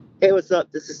Hey, what's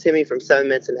up? This is Timmy from 7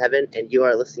 Minutes in Heaven, and you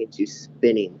are listening to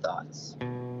Spinning Thoughts.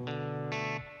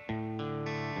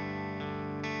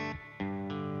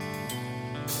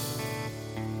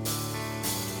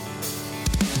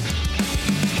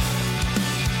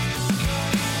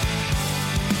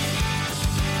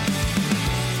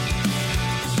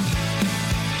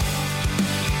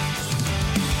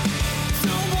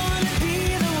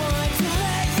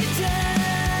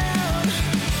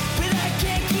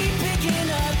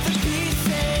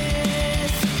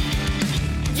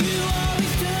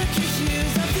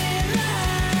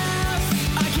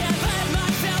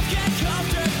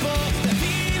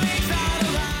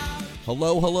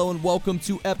 Hello, and welcome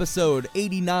to episode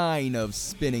 89 of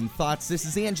Spinning Thoughts. This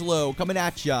is Angelo coming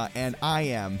at ya, and I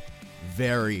am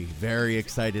very, very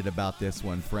excited about this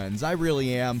one, friends. I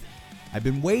really am. I've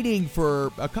been waiting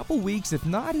for a couple weeks, if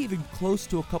not even close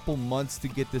to a couple months, to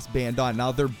get this band on.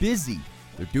 Now, they're busy.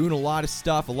 They're doing a lot of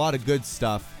stuff, a lot of good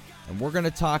stuff, and we're going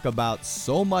to talk about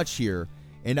so much here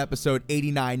in episode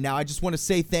 89. Now, I just want to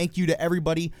say thank you to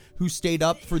everybody who stayed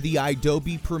up for the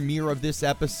Adobe premiere of this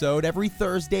episode. Every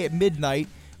Thursday at midnight,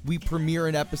 we premiere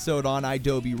an episode on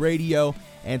Adobe Radio,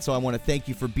 and so I want to thank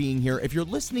you for being here. If you're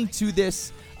listening to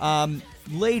this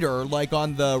later, like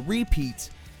on the repeat,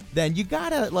 then you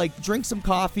gotta drink some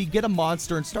coffee, get a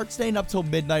Monster, and start staying up till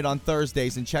midnight on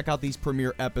Thursdays and check out these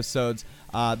premiere episodes.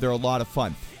 They're a lot of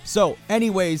fun. So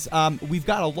anyways, we've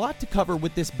got a lot to cover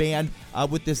with this band,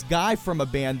 with this guy from a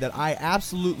band that I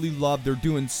absolutely love. They're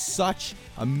doing such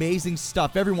amazing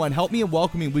stuff. Everyone, help me in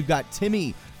welcoming. We've got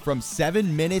Timmy from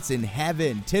 7 Minutes in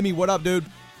Heaven. Timmy, what up, dude?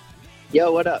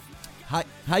 Yo, what up?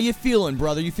 How you feeling,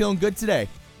 brother? You feeling good today?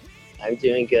 I'm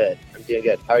doing good.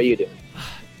 How are you doing?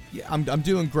 Yeah, I'm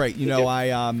doing great. You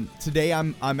know, today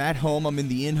I'm at home. I'm in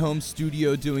the in-home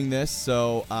studio doing this.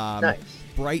 So Nice.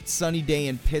 Bright sunny day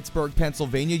in Pittsburgh,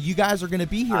 Pennsylvania. You guys are going to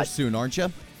be here soon, aren't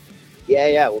you?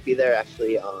 Yeah, we'll be there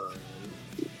actually on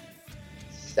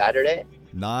Saturday.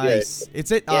 Nice. Yeah.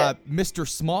 It's at Mr.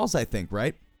 Smalls, I think,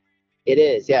 right? It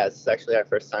is, yeah. It's actually our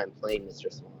first time playing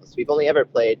Mr. Smalls. We've only ever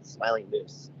played Smiling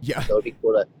Moose. Yeah. So it'd be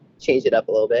cool to change it up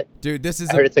a little bit. Dude,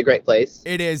 I heard it's a great place.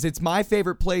 It is. It's my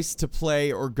favorite place to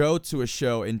play or go to a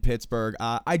show in Pittsburgh.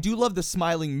 I do love the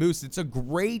Smiling Moose. It's a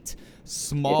great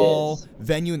small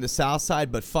venue in the South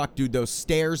Side, but fuck, dude, those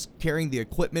stairs carrying the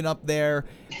equipment up there,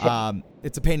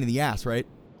 it's a pain in the ass, right?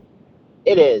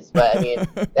 It is, but I mean,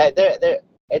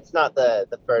 it's not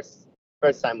the first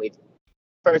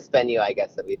venue, I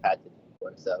guess, that we've had to do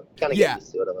before, so kind of get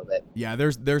used to it a little bit. Yeah,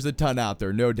 there's a ton out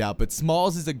there, no doubt, but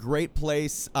Smalls is a great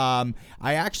place. I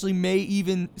actually may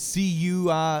even see you.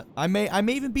 I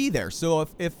may even be there. So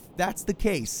if that's the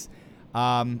case,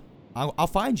 I'll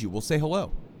find you. We'll say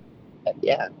hello.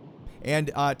 Yeah.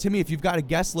 And Timmy, if you've got a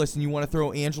guest list and you want to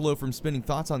throw Angelo from Spinning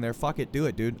Thoughts on there, fuck it, do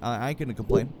it, dude. I ain't gonna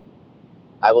complain.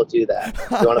 I will do that.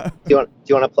 Do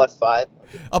you want a +5?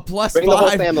 A +5. Bring the whole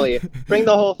family. Bring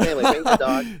the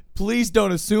dog. Please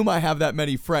don't assume I have that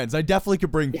many friends. I definitely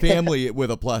could bring family with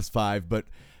a +5, but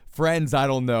friends, I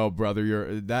don't know,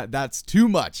 brother. That's too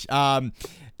much.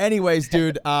 Anyways,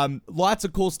 dude, lots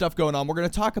of cool stuff going on. We're gonna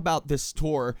talk about this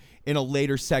tour in a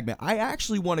later segment. I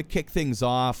actually want to kick things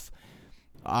off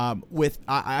with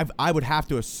I would have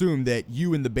to assume that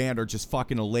you and the band are just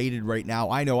fucking elated right now.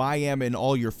 I know I am, and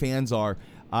all your fans are.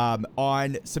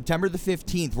 On September the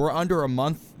 15th, we're under a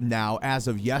month now as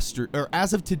of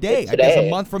today. I guess a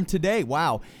month from today.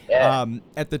 Wow. Yeah.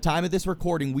 At the time of this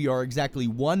recording, we are exactly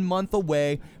 1 month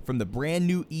away from the brand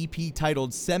new EP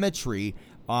titled Cemetery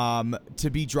to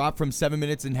be dropped from 7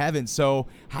 Minutes in Heaven. So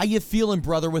how you feeling,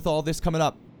 brother, with all this coming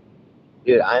up?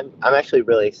 Dude, I'm actually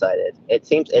really excited.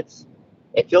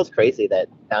 It feels crazy that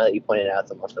now that you pointed out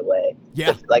it's a month away.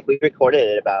 Yeah. Like we recorded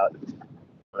it about,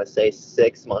 I want to say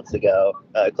 6 months ago,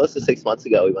 close to 6 months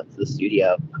ago, we went to the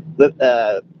studio.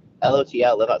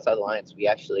 LOTL, Live Outside the Lines, we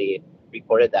actually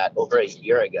recorded that over a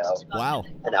year ago. Wow.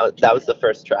 And that was the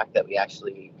first track that we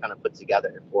actually kind of put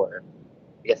together for,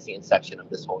 I guess, the inception of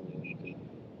this whole new EP.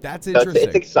 That's So interesting.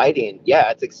 it's exciting.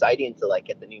 Yeah, it's exciting to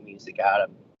get the new music out.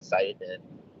 I'm excited to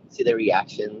see the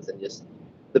reactions and just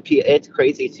it's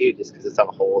crazy too, just because it's on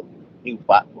a whole new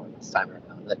platform this time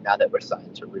around. Now that we're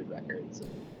signed to Rude Records,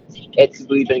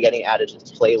 we've been getting added to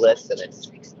playlists, and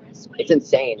it's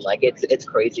insane. It's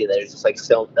crazy that it's just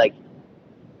so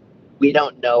we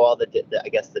don't know all the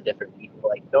different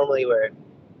people. Normally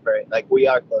we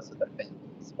are close with our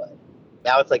families, but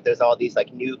now it's there's all these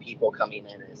new people coming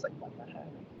in, and it's what the heck.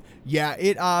 Yeah,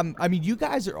 I mean, you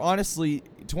guys are honestly,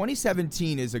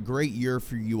 2017 is a great year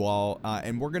for you all,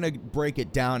 and we're gonna break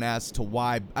it down as to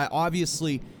why.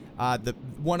 Obviously,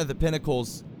 one of the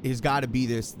pinnacles has got to be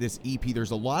this EP.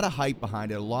 There's a lot of hype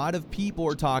behind it. A lot of people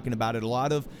are talking about it. A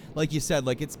lot of, like you said,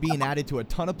 like it's being added to a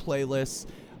ton of playlists.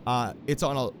 It's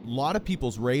on a lot of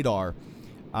people's radar.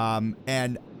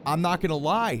 And I'm not gonna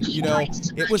lie,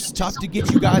 it was tough to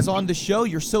get you guys on the show.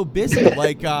 You're so busy,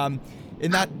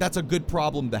 and that's a good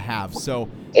problem to have. So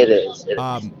it is.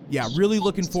 Yeah, really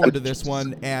looking forward to this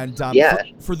one. And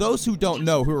for those who don't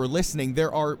know, who are listening,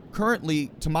 there are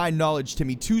currently, to my knowledge,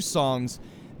 Timmy, 2 songs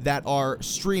that are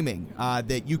streaming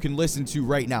that you can listen to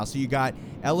right now. So you got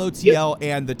LOTL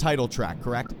and the title track,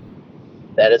 correct?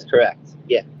 That is correct.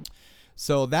 Yeah.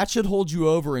 So that should hold you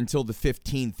over until the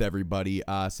 15th, everybody.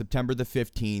 September the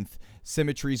 15th.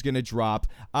 Symmetry's going to drop.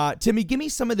 Timmy, give me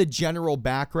some of the general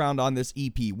background on this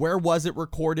EP. Where was it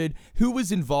recorded? Who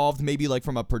was involved, maybe like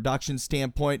from a production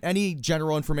standpoint? Any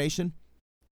general information?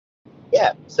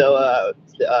 Yeah, so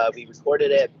we recorded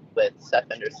it with Seth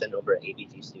Henderson over at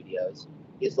ABG Studios.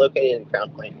 He's located in Crown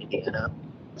Point, Indiana.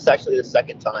 It's actually the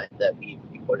second time that we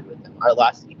recorded with him. Our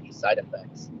last EP, Side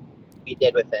Effects, we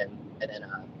did with him, and then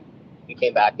we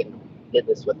came back and did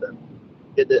this with him.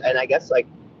 And I guess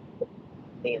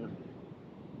it's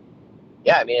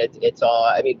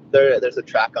all. There's a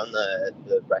track on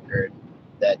the record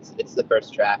it's the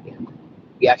first track, and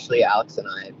we actually, Alex and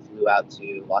I, flew out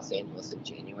to Los Angeles in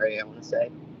January, I want to say,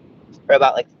 for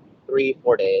about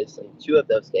 3-4 days, and 2 of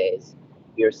those days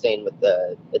we were staying at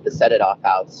the Set It Off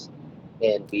house,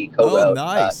 and we co-wrote. Oh,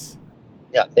 nice.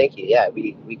 Yeah, thank you. Yeah,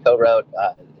 we co-wrote.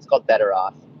 It's called Better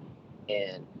Off,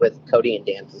 and with Cody and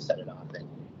Dan from Set It Off, and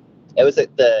it was an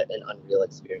unreal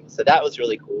experience. So that was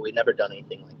really cool. We'd never done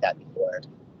anything like that before.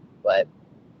 But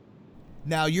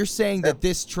now you're saying that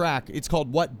this track, it's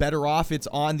called what? Better Off? It's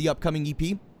on the upcoming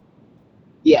EP?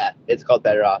 Yeah, it's called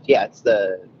Better Off. Yeah, it's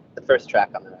the first track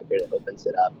on the record. It opens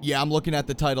it up. Yeah, I'm looking at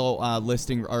the title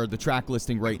listing, or the track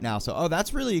listing right now. So,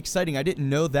 that's really exciting. I didn't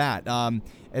know that.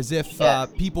 As if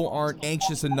people aren't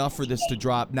anxious enough for this to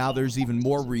drop, now there's even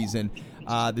more reason.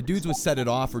 The dudes with Set It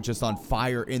Off are just on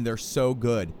fire, and they're so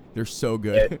good. They're so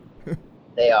good.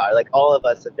 They are. All of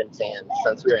us have been fans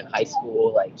since we were in high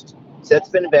school. So it's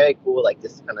been very cool,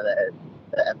 just kind of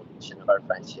the evolution of our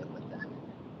friendship with them.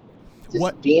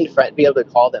 Just be able to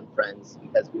call them friends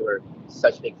because we were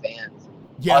such big fans.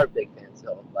 Yeah. Are big fans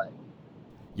still, but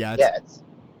it's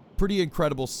pretty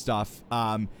incredible stuff.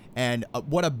 And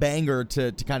what a banger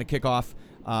to kind of kick off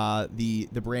the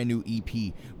brand new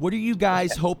EP. What are you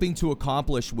guys hoping to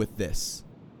accomplish with this?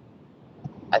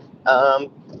 It's a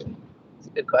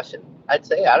good question. I'd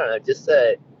say, I don't know, just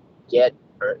to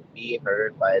be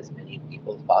heard by as many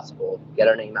people as possible, get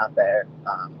our name out there,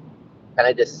 kind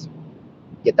of just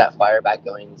get that fire back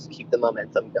going, just keep the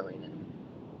momentum going, and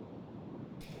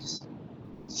just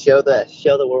show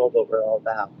the world what we're all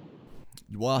about.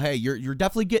 Well, hey, you're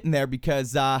definitely getting there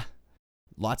because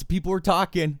lots of people are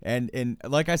talking, and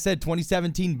like I said,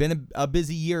 2017 been a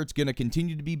busy year. It's going to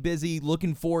continue to be busy.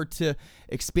 Looking forward to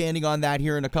expanding on that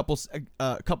here in a couple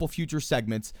future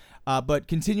segments. But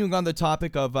continuing on the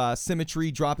topic of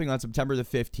Symmetry dropping on September the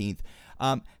 15th,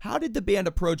 how did the band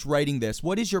approach writing this?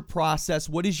 What is your process?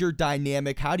 What is your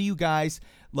dynamic? How do you guys,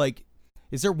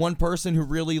 is there one person who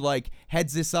really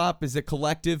heads this up? Is it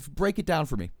collective? Break it down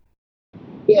for me.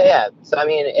 Yeah. So,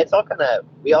 it's all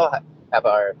we all have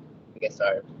our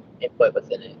input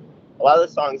within it. A lot of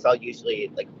the songs I'll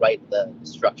usually write the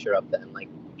structure of them,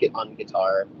 get on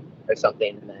guitar or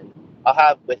something, and then I'll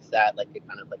have with that a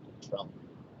kind of drum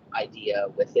idea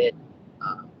with it.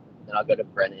 Then I'll go to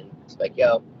Brennan, just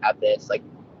yo, have this.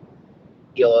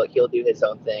 He'll do his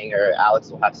own thing, or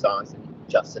Alex will have songs, and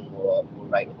Justin will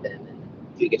write with him and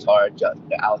do guitar.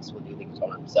 Alex will do the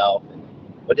guitar himself, and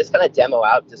we'll just kind of demo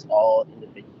out just all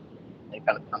individually and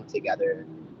kind of come together.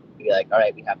 Be all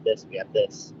right, we have this,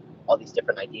 all these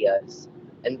different ideas.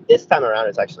 And this time around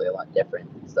is actually a lot different.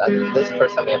 So this is the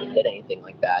first time we ever did anything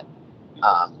like that.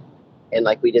 And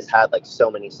we just had so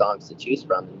many songs to choose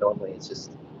from. And normally it's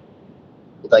just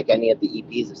any of the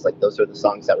EPs, it's those are the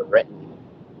songs that were written,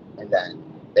 and then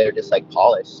they're just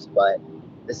polished. But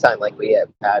this time we have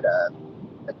had a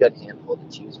good handful to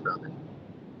choose from. And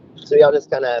so we all just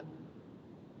kind of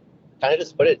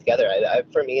just put it together.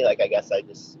 For me, I guess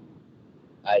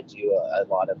I do a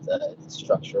lot of the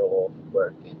structural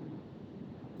work and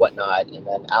whatnot, and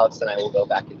then Alex and I will go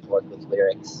back and forth with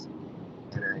lyrics,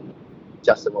 and then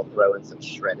Justin will throw in some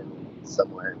shredding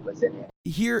somewhere within it.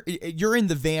 Here, you're in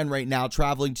the van right now,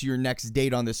 traveling to your next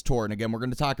date on this tour, and again, we're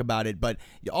going to talk about it, but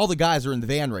all the guys are in the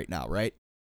van right now, right?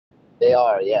 They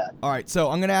are, yeah. All right, so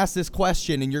I'm going to ask this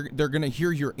question, and they're going to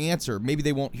hear your answer. Maybe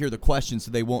they won't hear the question, so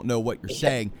they won't know what you're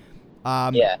saying.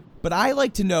 Yeah. But I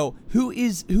like to know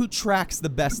who tracks the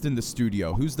best in the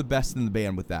studio. Who's the best in the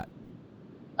band with that?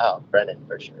 Oh, Brennan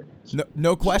for sure.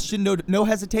 No question, no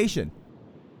hesitation.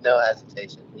 No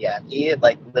hesitation. Yeah, he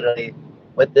like literally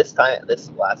with this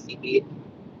last EP,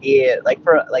 he like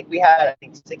we had I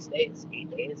think 6 days,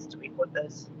 8 days to record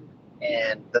this,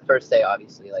 and the first day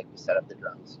obviously like we set up the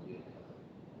drums.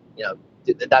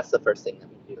 That's the first thing that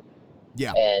we do.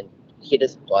 Yeah. And he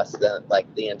just busts the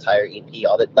entire EP.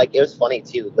 All that like it was funny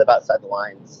too. Live Outside the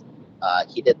Lines.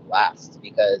 He did last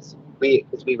because we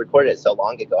recorded it so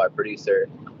long ago. Our producer,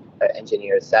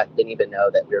 engineer Seth didn't even know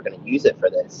that we were going to use it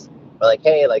for this. We're like,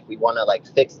 hey, like we want to like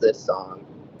fix this song,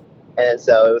 and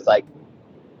so it was like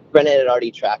Brennan had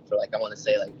already tracked for like I want to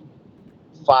say like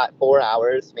 4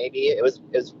 hours maybe. It was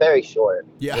very short.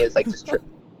 Yeah. He was like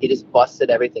he just busted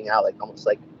everything out like almost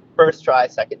like first try,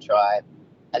 second try,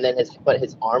 and then his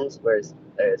arms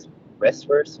his wrists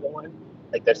were swollen,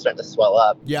 like they're starting to swell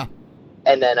up. Yeah.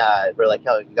 And then we're like,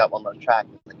 oh, you got one more track.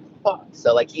 Like, fuck.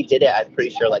 So like he did it, I'm pretty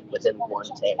sure like within one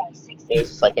take. He was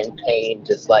just like in pain,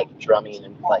 just like drumming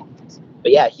and like.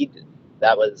 But yeah,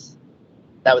 that was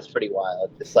pretty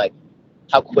wild. Just like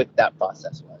how quick that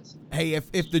process was. Hey,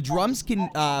 if the drums can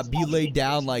be laid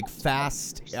down like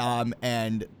fast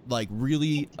and like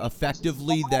really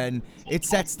effectively, then it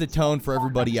sets the tone for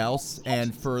everybody else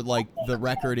and for like the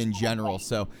record in general.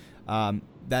 So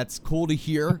that's cool to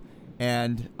hear,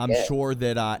 and I'm sure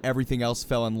that everything else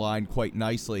fell in line quite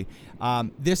nicely.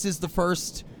 This is the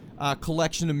first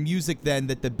collection of music then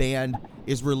that the band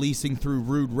is releasing through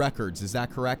Rude Records. Is that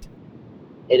correct?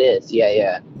 It is,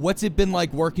 yeah. What's it been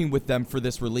like working with them for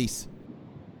this release?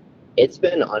 It's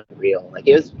been unreal. Like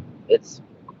it's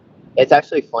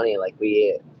actually funny. Like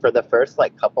we, for the first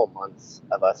like couple months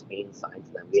of us being signed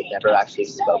to them, we had never actually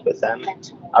spoke with them.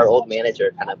 Our old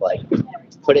manager kind of like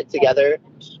put it together,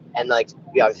 and like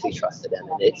we obviously trusted him,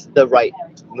 and it's the right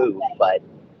move. But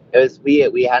it was we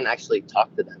hadn't actually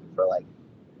talked to them for like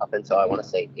up until I want to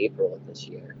say April of this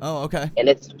year. Oh, okay. And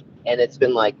it's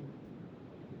been like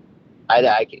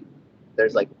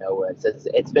there's like no words.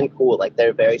 It's been cool. Like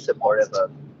they're very supportive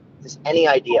of just any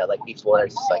idea. Like before,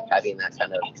 it's just like having that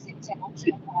kind of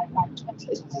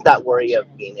it's that worry of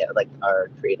being like our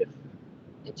creative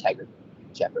integrity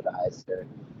jeopardized or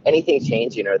anything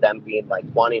changing or them being like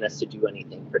wanting us to do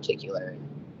anything particular.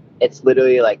 It's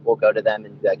literally like we'll go to them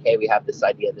and be like, hey, we have this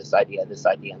idea, and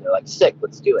they're like, sick,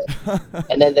 let's do it.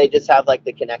 And then they just have like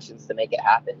the connections to make it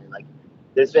happen. And like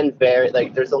there's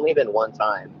only been one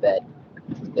time that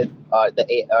our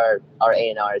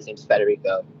A&R, his name's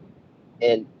Federico,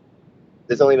 and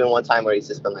there's only been one time where he's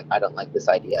just been like, I don't like this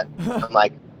idea. I'm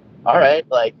like, all right,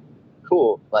 like,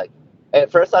 cool. Like,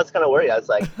 at first I was kind of worried. I was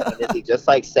like, is he just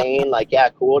like saying like, yeah,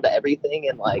 cool to everything,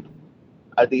 and like,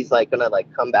 are these like gonna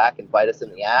like come back and bite us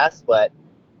in the ass? But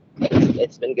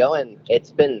it's been going.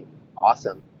 It's been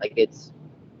awesome. Like it's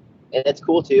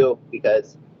cool too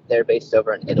because they're based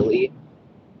over in Italy,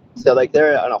 so like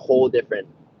they're on a whole different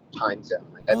time zone.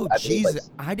 Like, jeez,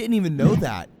 I didn't even know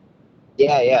that.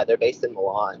 Yeah, they're based in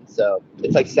Milan, so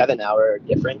it's like 7-hour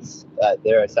difference.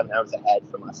 They're 7 hours ahead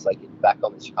from us, like back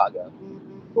home in Chicago,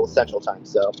 Central Time.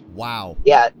 So wow.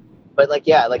 Yeah, but like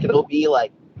it'll be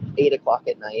like 8 o'clock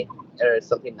at night or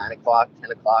something, 9 o'clock,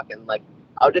 10 o'clock, and like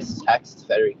I'll just text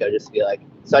Federico just to be like,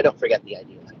 so I don't forget the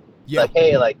idea. Yeah. Like,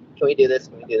 hey, like, can we do this?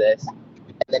 And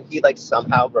then he like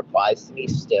somehow replies to me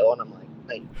still, and I'm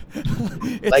like,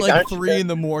 it's like 3 in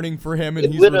the morning for him,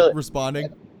 and he's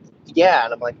responding. Yeah,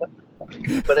 and I'm like, what the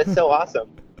fuck? But it's so awesome.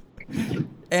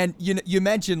 And you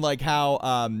mentioned like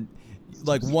how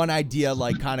like one idea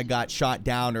like kind of got shot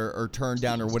down or turned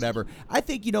down or whatever. I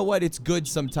think, you know what, it's good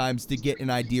sometimes to get an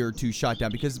idea or two shot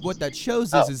down, because what that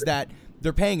shows is that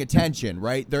they're paying attention,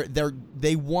 right?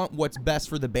 They want what's best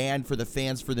for the band, for the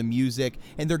fans, for the music,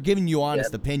 and they're giving you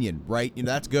honest opinion, right? You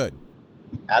know, that's good.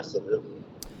 Absolutely.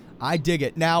 I dig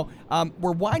it. Now,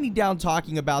 we're winding down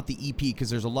talking about the EP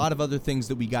because there's a lot of other things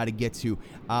that we got to get to.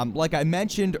 Like I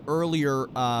mentioned earlier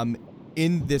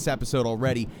in this episode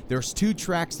already, there's 2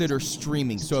 tracks that are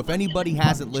streaming. So if anybody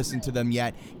hasn't listened to them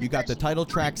yet, you got the title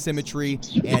track Symmetry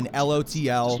and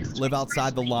LOTL, Live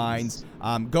Outside the Lines.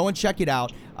 Go and check it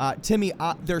out. Timmy,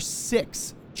 there's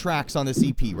 6 tracks on this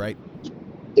EP, right?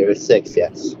 There are 6,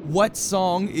 yes. What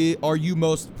song are you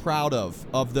most proud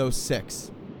of those 6?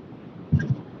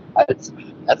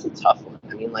 That's a tough one.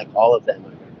 I mean, like all of them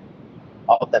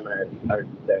are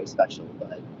very special,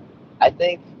 but I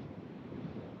think,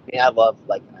 I love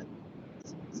like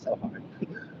it's so hard.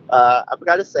 I've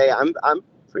got to say I'm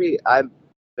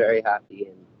very happy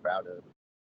and proud of.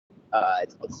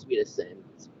 It's called Sweetest Sin.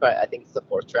 I think it's the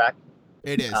 4th track.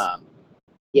 It is.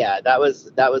 Yeah, that was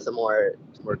a more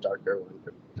darker one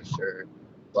for sure.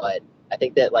 But I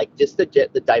think that like just the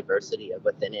diversity of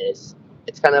within it is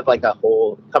it's kind of like a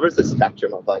whole covers the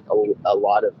spectrum of like a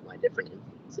lot of my different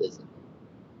influences.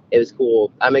 It was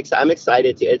cool. I'm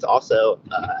excited to. It's also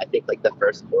I think like the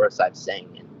first chorus I've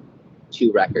sang in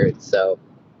 2 records, so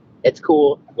it's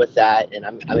cool with that, and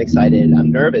I'm excited.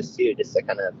 I'm nervous too, just to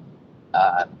kind of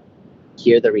uh,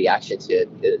 hear the reaction to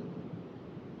it.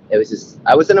 It was just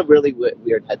I was in a really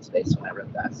weird headspace when I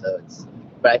wrote that, so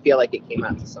but I feel like it came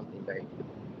out to something very cool.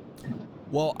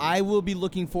 Well, I will be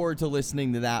looking forward to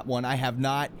listening to that one. I have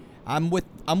not. I'm with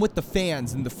the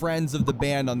fans and the friends of the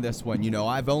band on this one. You know,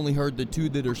 I've only heard the 2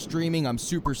 that are streaming. I'm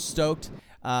super stoked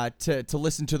to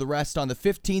listen to the rest on the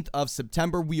 15th of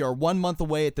September. We are 1 month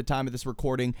away at the time of this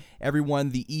recording. Everyone,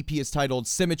 the EP is titled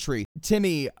Symmetry.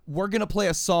 Timmy, we're gonna play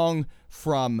a song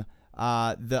from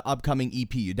the upcoming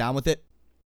EP. You down with it?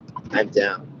 I'm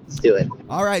down. Let's do it.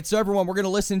 All right, so everyone, we're going to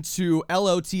listen to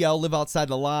LOTL, Live Outside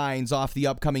the Lines, off the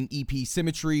upcoming EP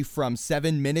Symmetry from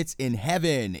 7 Minutes in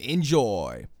Heaven.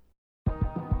 Enjoy.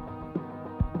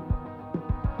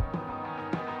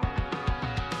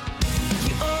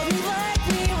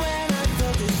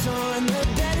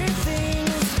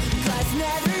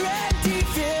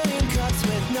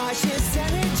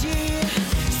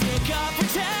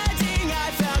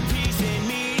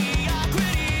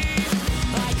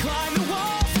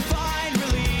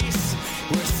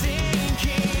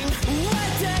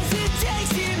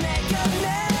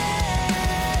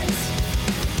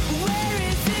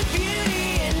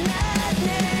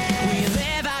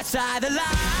 Outside the lines,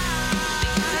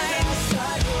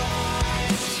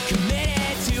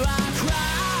 committed to our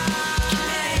crimes.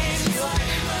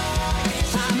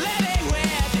 I'm living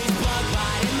with this bug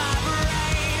bite in my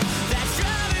brain that's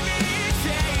driving me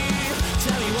insane.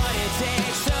 Tell me what it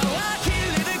takes so I can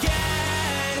live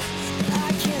again. I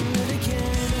can live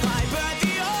again. I burnt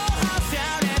the old house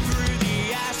down and threw the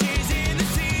ashes in the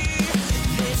sea.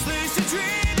 This lucid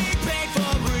dreaming,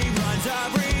 painful reruns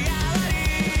of reality.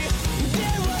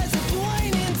 There was a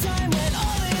point in time when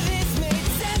all of this made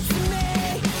sense to me.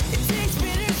 It tastes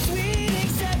bittersweet,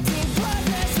 accepting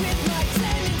progress with my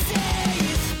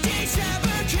tendencies.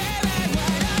 December came and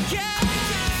went again.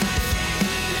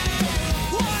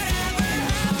 Whatever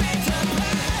happened to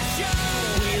passion?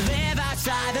 We live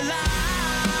outside the lines,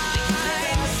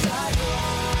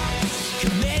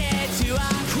 committed to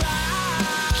our crimes.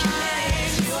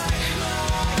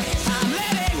 I'm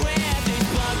living with this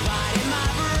bug bite in my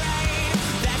brain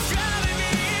that's driving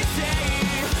me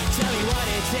insane. Tell me what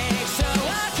it takes so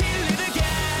I can live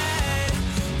again.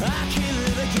 I can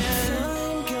live again.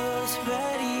 Time goes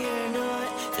ready or not.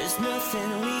 There's nothing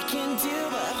we can do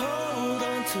but hold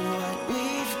on to what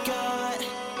we've got.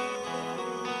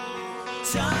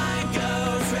 Time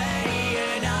goes ready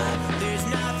or not. There's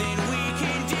nothing we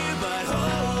can do but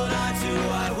hold on to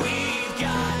what we've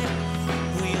got.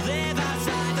 We live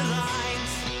outside the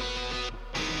lines.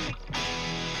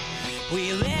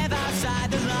 We live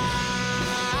outside the lines.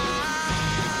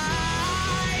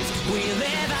 We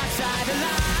live outside the lines.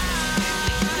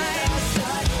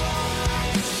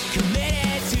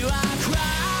 Committed to our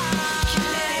crimes.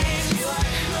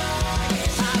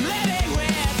 I'm living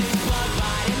with this bug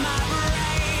bite in my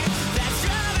brain that's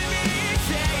driving me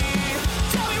insane.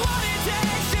 Tell me what it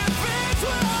takes to fix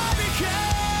what I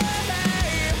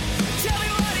became. Tell me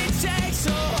what it takes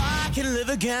so I can live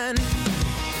again.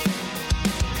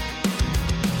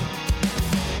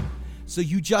 So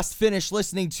you just finished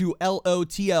listening to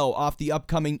LOTL off the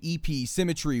upcoming EP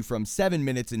Symmetry from 7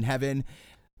 Minutes in Heaven.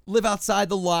 Live Outside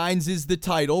the Lines is the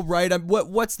title, right?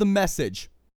 What's the message?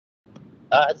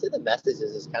 I'd say the message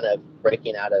is just kind of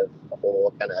breaking out of the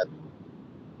whole kind of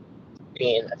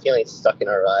feeling stuck in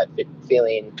a rut,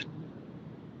 feeling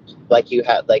like you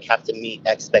have to meet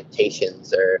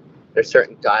expectations, or there's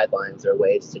certain guidelines or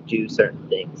ways to do certain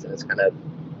things, and it's kind of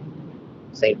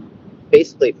saying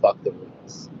basically fuck the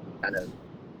rules, kind of.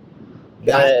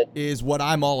 That is what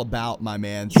I'm all about, my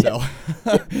man. So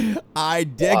I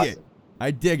dig it.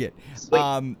 I dig it.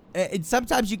 And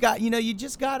sometimes you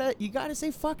just gotta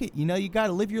say fuck it. You know, you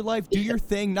gotta live your life, do your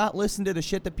thing, not listen to the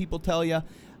shit that people tell you.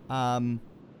 Yeah.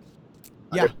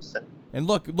 100%. And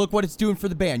look what it's doing for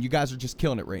the band. You guys are just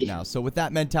killing it right now. So with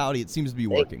that mentality, it seems to be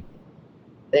working.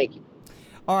 Thank you.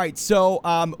 All right, so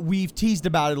we've teased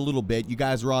about it a little bit. You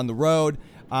guys are on the road.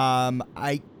 Where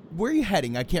are you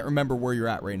heading? I can't remember where you're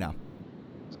at right now.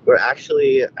 We're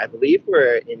actually, I believe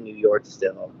we're in New York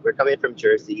still. We're coming from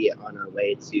Jersey on our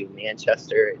way to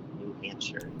Manchester, New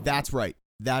Hampshire. That's right.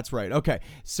 That's right. Okay.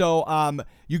 So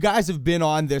you guys have been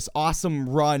on this awesome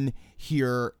run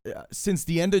here since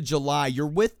the end of July. You're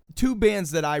with two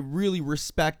bands that I really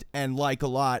respect and like a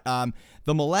lot.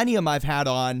 The Millennium I've had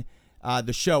on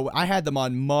the show. I had them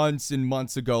on months and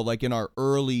months ago, like in our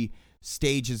early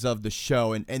stages of the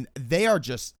show, and they are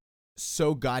just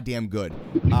so goddamn good.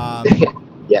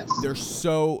 Yes. They're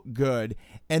so good.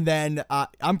 And then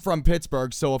I'm from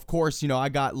Pittsburgh, so of course, I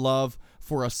got love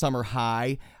for A Summer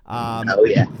High. Oh,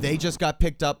 yeah. They just got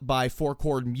picked up by Four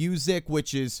Chord Music,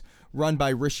 which is run by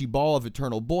Rishi Ball of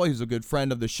Eternal Boy, who's a good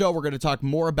friend of the show. We're going to talk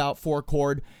more about Four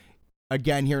Chord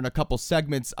again here in a couple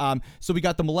segments. So we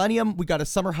got the Millennium, we got A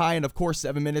Summer High, and of course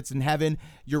 7 Minutes in Heaven.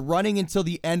 You're running until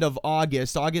the end of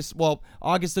August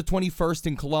the 21st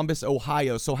in Columbus,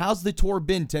 Ohio. So how's the tour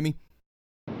been, Timmy?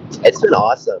 It's been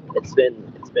awesome. It's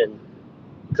been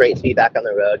great to be back on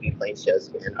the road, be playing shows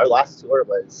again. Our last tour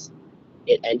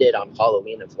it ended on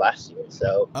Halloween of last year.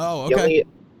 So okay.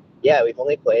 We've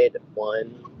only played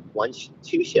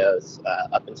two shows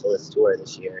up until this tour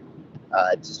this year,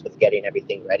 just with getting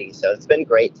everything ready. So it's been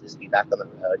great to just be back on the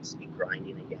road, just be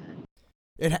grinding again.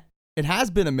 It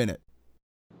has been a minute.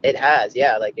 It has,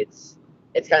 yeah. Like it's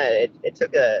kind of it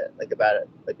took about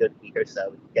a good week or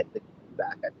so to get the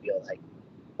back, I feel like,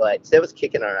 but it was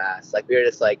kicking our ass. Like we were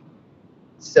just like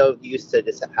so used to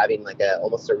just having like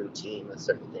almost a routine with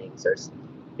certain things, or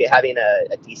having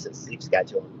a decent sleep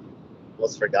schedule.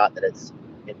 Almost forgot that it's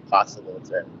impossible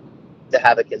to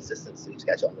have a consistent sleep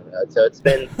schedule on the road. So it's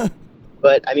been,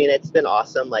 but I mean, it's been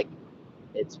awesome. Like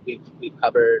we've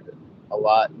covered a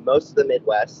lot, most of the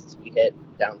Midwest. We hit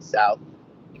down south.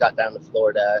 We got down to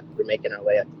Florida. We're making our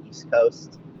way up the East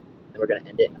Coast, and we're going to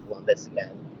end it in Columbus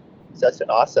again. So it's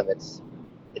been awesome. It's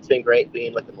been great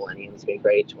being with the Millennium. It's been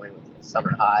great touring with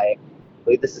Summer High. I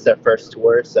believe this is their first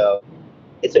tour, so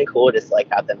it's been cool to just like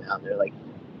have them out there, like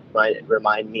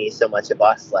remind me so much of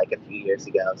us like a few years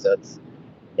ago. So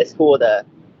it's cool to,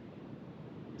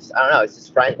 I don't know, it's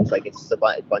just friends. Like it's just a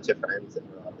bunch of friends, and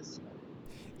we're all just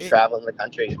traveling the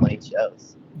country playing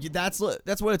shows. That's what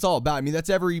it's all about. I mean, that's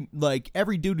every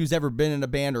dude who's ever been in a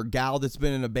band or gal that's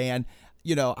been in a band.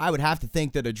 I would have to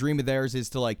think that a dream of theirs is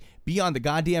to like be on the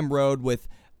goddamn road with,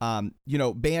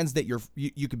 bands that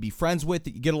you could be friends with,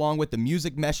 that you get along with, the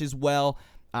music meshes well.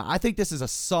 I think this is a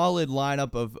solid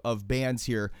lineup of bands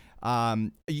here.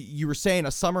 You were saying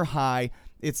A Summer High,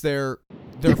 it's their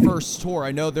first tour.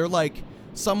 I know they're like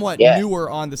somewhat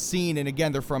newer on the scene, and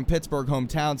again, they're from Pittsburgh,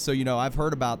 hometown, so I've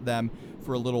heard about them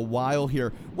for a little while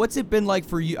here. What's it been like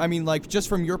for you? I mean, like, just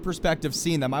from your perspective,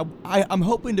 seeing them. I'm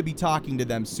hoping to be talking to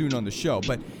them soon on the show,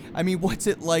 but I mean, what's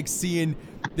it like seeing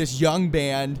this young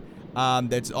band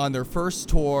that's on their first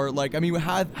tour? Like, I mean,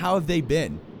 how have they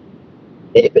been?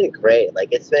 They've been great.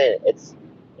 Like it's been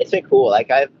cool. Like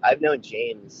I've known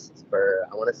James for,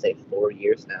 I want to say 4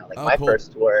 years now. Like cool.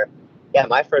 first tour,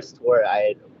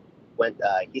 I went.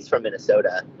 He's from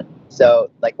Minnesota,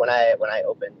 so like when I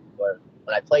opened, or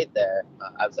when I played there,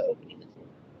 I was opening the tour.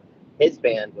 His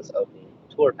band was opening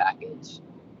the tour package.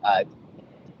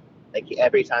 Like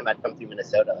every time I'd come through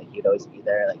Minnesota, like he'd always be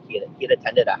there. Like he'd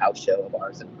attended a house show of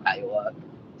ours in Iowa.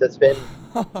 So it's been,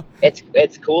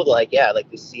 it's cool to like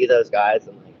to see those guys,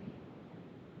 and like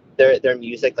their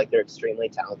music, like they're extremely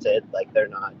talented. Like they're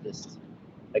not just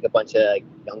like a bunch of like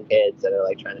young kids that are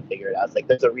like trying to figure it out. It's like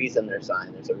there's a reason they're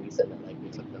signed. There's a reason that like we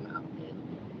took them out.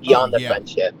 And beyond the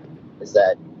friendship is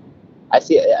that I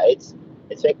see it's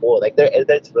been cool. Like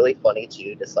it's really funny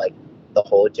too, just like the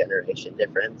whole generation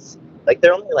difference. Like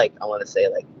they're only like, I want to say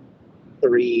like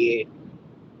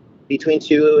between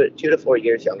 2 to 4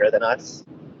 years younger than us.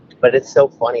 But it's so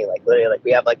funny, like literally, like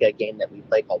we have like a game that we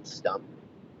play called Stump,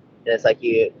 and it's like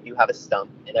you have a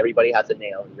stump, and everybody has a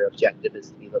nail, and your objective is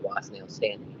to be the last nail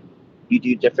standing. You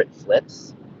do different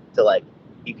flips, so like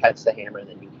you catch the hammer, and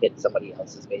then you hit somebody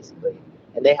else's basically.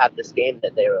 And they have this game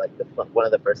that they were like one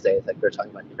of the first days, like they're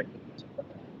talking about different games.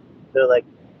 They're like,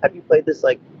 have you played this?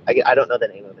 Like I don't know the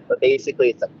name of it, but basically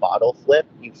it's a bottle flip.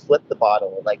 You flip the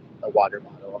bottle like a water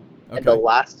bottle, and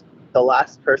the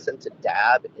last person to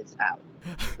dab is out.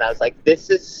 And I was like,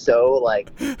 this is so like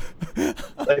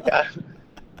I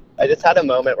just had a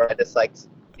moment where I just like,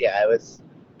 it was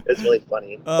really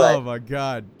funny. Oh my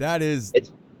God. That's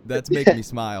making me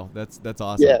smile. That's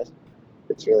awesome. Yeah,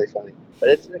 it's really funny, but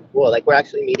it's really cool. Like we're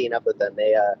actually meeting up with them.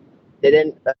 They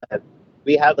didn't,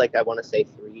 we have like, I want to say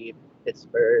three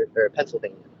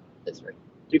Pennsylvania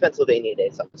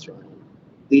days on this run.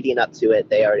 Leading up to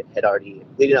it,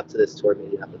 leading up to this tour,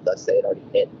 meeting up with us, they had already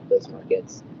hit those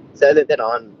markets. So they've been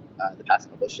on the past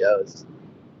couple of shows,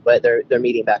 but they're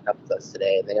meeting back up with us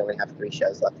today. They only have 3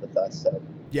 shows left with us, so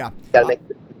yeah, gotta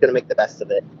gonna make the best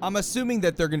of it. I'm assuming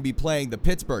that they're going to be playing the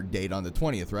Pittsburgh date on the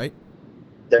 20th, right?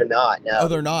 They're not. No. Oh,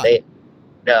 they're not. They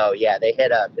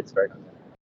hit Pittsburgh on that.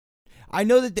 I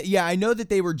know that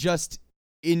they were just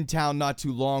in town not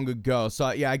too long ago.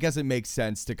 So yeah, I guess it makes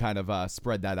sense to kind of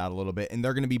spread that out a little bit. And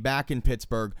they're going to be back in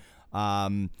Pittsburgh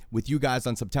with you guys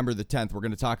on September the 10th. We're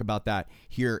going to talk about that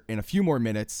here in a few more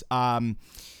minutes.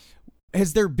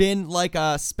 Has there been like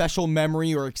a special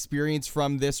memory or experience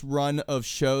from this run of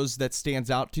shows that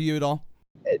stands out to you at all?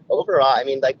 Overall, I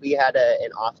mean, like we had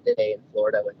an off day in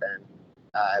Florida with them.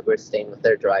 We're staying with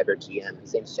their driver, GM.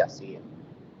 His name's Jesse. And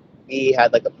we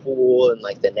had like a pool and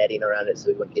like the netting around it so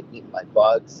we wouldn't get eaten by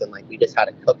bugs. And like we just had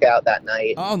a cookout that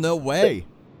night. Oh, no way.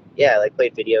 Yeah, like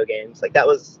played video games. Like that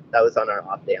was on our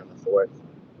off day on the 4th.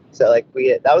 So like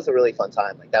that was a really fun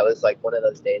time. Like that was like one of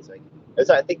those days. Like it was,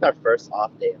 I think, our first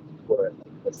off day of the tour.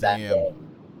 Like, was that day.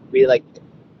 We like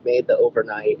made the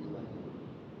overnight and like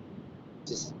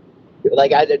just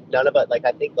like I did none of it. Like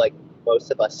I think like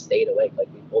most of us stayed awake. Like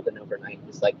we pulled an overnight.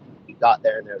 Just like we got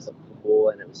there and there was a pool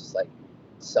and it was just like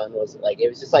sun was like it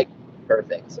was just like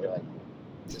perfect. So like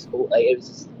it's just cool. Like it was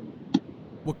just.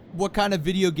 What kind of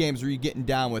video games were you getting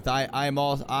down with? I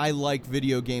like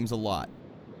video games a lot.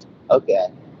 Okay.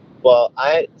 Well,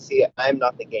 I'm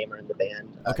not the gamer in the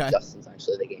band. Okay. Justin's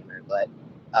actually the gamer, but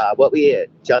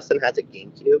Justin has a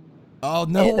GameCube. Oh,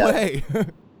 no way.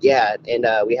 Yeah, and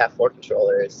we have 4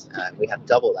 controllers. We have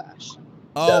Double Dash.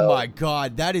 Oh my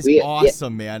God, that is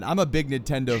awesome, man. I'm a big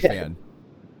Nintendo fan.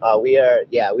 We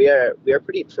are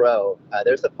pretty pro.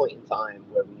 There's a point in time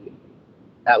where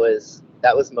that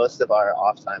was most of our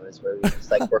off timers where we just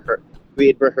like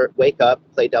we'd wake up,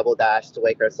 play Double Dash to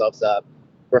wake ourselves up,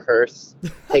 rehearse,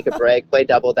 take a break, play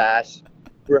Double Dash,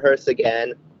 rehearse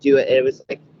again, do it. It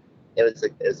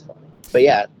was fun. But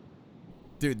yeah.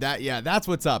 Dude, that's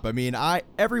what's up. I mean,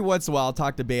 every once in a while I'll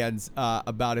talk to bands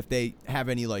about if they have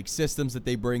any like systems that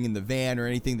they bring in the van or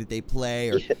anything that they play,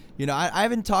 or you know, I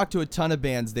haven't talked to a ton of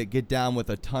bands that get down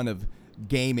with a ton of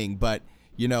gaming, but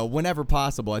you know, whenever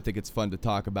possible, I think it's fun to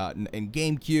talk about. And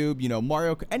GameCube, you know,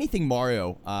 Mario, anything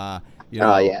Mario, you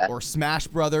know, or Smash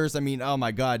Brothers. I mean, oh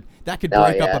my God, that could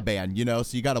break up a band, you know,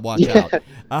 so you got to watch out.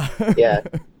 Yeah.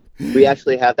 We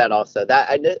actually have that also.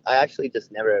 I actually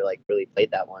just never like really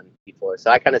played that one before, so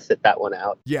I kind of sit that one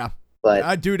out. Yeah,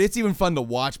 but dude, it's even fun to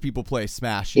watch people play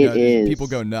Smash. You know, people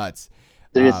go nuts.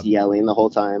 They're just yelling the whole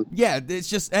time. Yeah, it's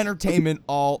just entertainment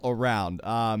all around.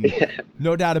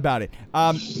 No doubt about it.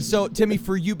 So, Timmy,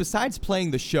 for you, besides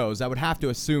playing the shows, I would have to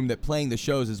assume that playing the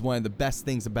shows is one of the best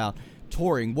things about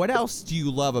touring. What else do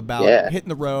you love about hitting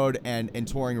the road and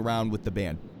touring around with the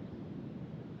band?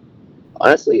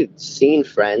 Honestly, seeing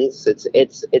friends,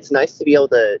 it's nice to be able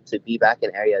to be back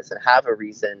in areas and have a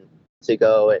reason to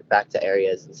go back to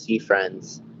areas and see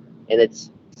friends. And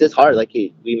it's just hard. Like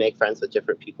we make friends with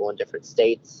different people in different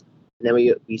states, and then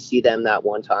we see them that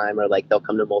one time, or like they'll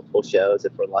come to multiple shows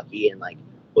if we're lucky, and like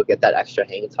we'll get that extra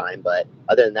hang time. But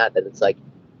other than that, then it's like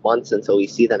months until we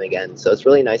see them again. So it's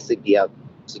really nice to be able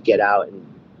to get out and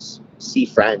see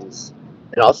friends.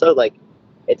 And also like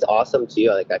it's awesome too.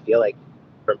 Like I feel like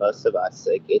for most of us,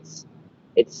 like it's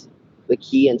the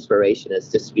key inspiration is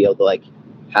just to be able to like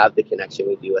have the connection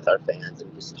we do with our fans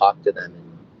and just talk to them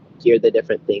and hear the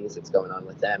different things that's going on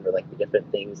with them, or like the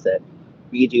different things that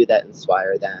we do that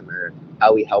inspire them, or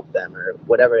how we help them, or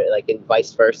whatever, like, and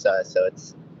vice versa. So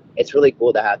it's really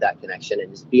cool to have that connection and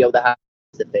just be able to have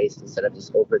the face instead of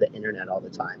just over the internet all the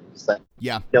time. Just like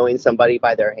knowing somebody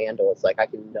by their handle, it's like I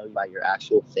can know you by your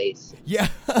actual face. Yeah.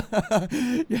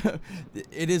 Yeah.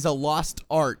 It is a lost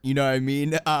art, you know what I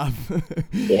mean?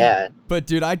 Yeah. But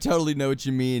dude, I totally know what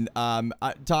you mean.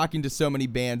 Talking to so many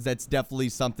bands, that's definitely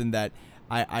something that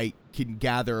I can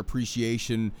gather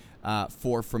appreciation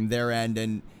for from their end.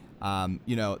 And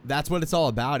you know, that's what it's all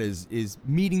about is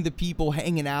meeting the people,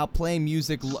 hanging out, playing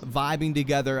music, vibing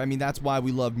together. I mean, that's why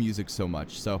we love music so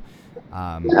much. So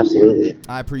absolutely,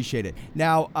 I appreciate it.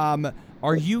 Now,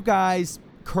 are you guys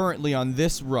currently on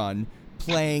this run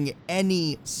playing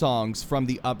any songs from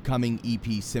the upcoming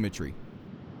EP Symmetry?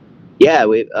 Yeah,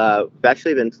 we've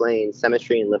actually been playing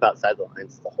Symmetry and Live Outside the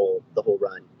Lines the whole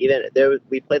run. Even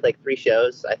we played like 3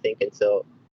 shows, I think, until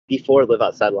before Live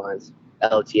Outside the Lines.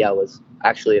 LTL was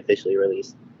actually officially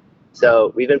released.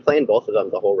 So we've been playing both of them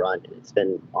the whole run, and it's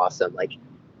been awesome. Like,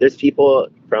 there's people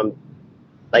from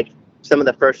like some of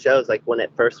the first shows, like when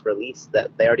it first released,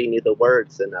 that they already knew the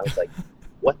words, and I was like,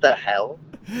 what the hell?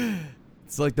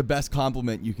 It's like the best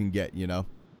compliment you can get, you know?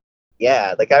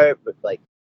 Yeah, like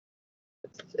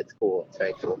it's cool. It's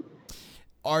very cool.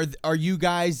 Are you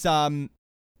guys I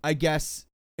guess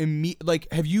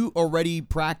like, have you already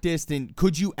practiced, and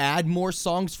could you add more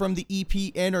songs from the EP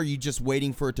in, or are you just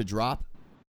waiting for it to drop?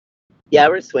 Yeah,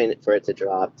 we're just waiting for it to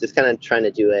drop. Just kind of trying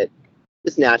to do it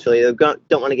just naturally. Don't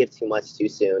want to give too much too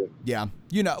soon. Yeah,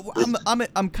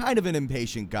 I'm kind of an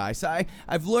impatient guy, so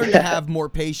I've learned to have more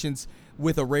patience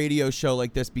with a radio show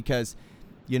like this because,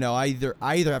 I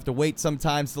either have to wait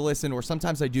sometimes to listen, or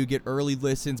sometimes I do get early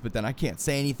listens, but then I can't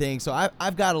say anything. So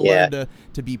I've got to learn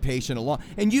to be patient along.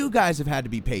 And you guys have had to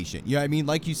be patient. You know what I mean?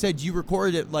 Like you said, you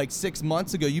recorded it like 6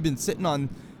 months ago. You've been sitting on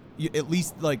at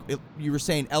least you were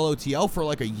saying LOTL for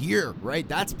like a year, right?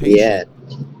 That's patient.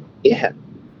 Yeah.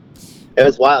 It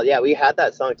was wild. Yeah, we had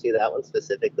that song too, that one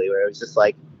specifically, where it was just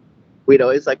like, we'd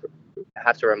always like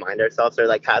have to remind ourselves, or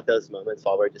like have those moments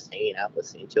while we're just hanging out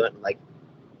listening to it, and like,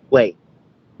 wait,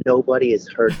 nobody has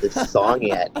heard this song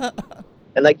yet.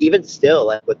 And like, even still,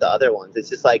 like with the other ones, it's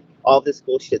just like all this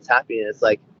cool shit's happening, and it's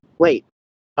like, wait,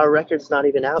 our record's not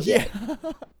even out yet.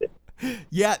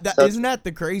 Yeah, isn't that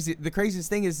the craziest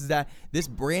thing is that this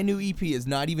brand new EP is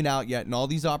not even out yet, and all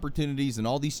these opportunities and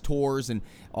all these tours and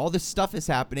all this stuff is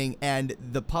happening, and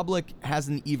the public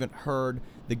hasn't even heard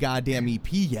the goddamn EP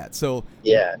yet. So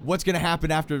what's going to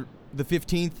happen after the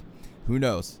 15th? Who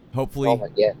knows? Hopefully,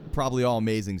 probably all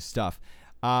amazing stuff.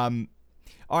 All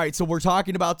right, so we're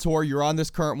talking about tour. You're on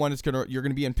this current one. You're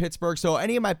gonna be in Pittsburgh. So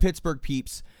any of my Pittsburgh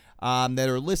peeps that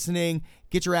are listening,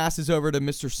 get your asses over to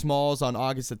Mr. Smalls on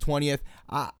August the 20th.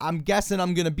 I'm guessing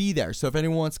I'm going to be there. So if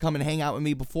anyone wants to come and hang out with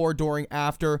me before, during,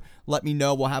 after, let me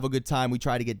know. We'll have a good time. We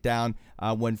try to get down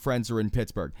when friends are in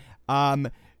Pittsburgh.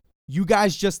 You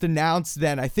guys just announced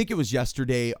then, I think it was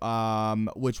yesterday,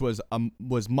 which was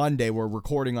Monday. We're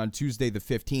recording on Tuesday the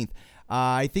 15th.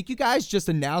 I think you guys just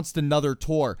announced another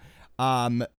tour. Oh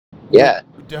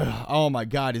my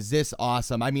God, is this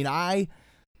awesome? I mean,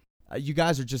 you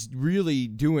guys are just really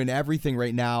doing everything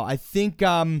right now. I think it's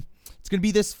going to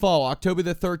be this fall, October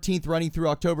the 13th, running through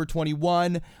October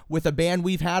 21, with a band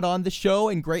we've had on the show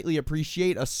and greatly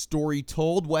appreciate, A Story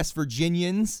Told, West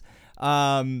Virginians.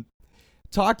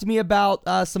 Talk to me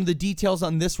about some of the details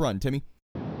on this run, Timmy.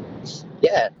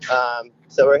 Yeah,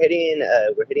 so we're hitting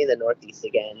the Northeast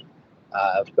again.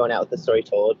 Going out with The Story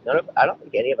Told. I don't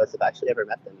think any of us have actually ever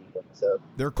met them before, so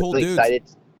they're cool really dudes. Excited.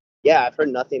 Yeah, I've heard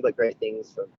nothing but great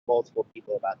things from multiple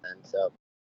people about them, so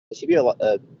it should be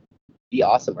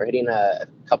awesome. We're hitting a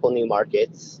couple new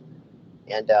markets,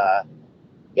 and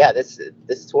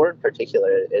this tour in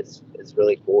particular is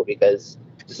really cool because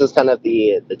this is kind of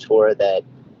the tour that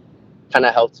kind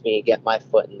of helped me get my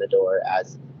foot in the door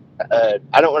as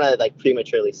I don't want to like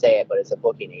prematurely say it, but it's a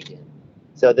booking agent.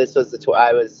 So this was the tour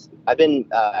I've been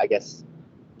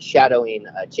shadowing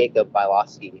Jacob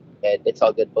Bilowski at It's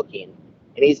All Good Booking.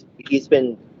 And he's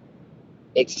been,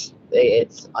 it's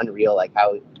unreal, like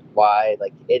why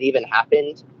like it even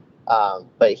happened.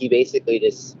 But he basically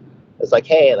just was like,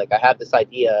 hey, like I have this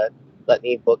idea, let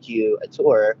me book you a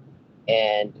tour,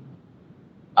 and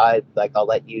I'll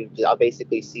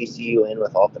basically CC you in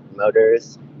with all the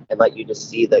promoters and let you just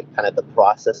see the kind of the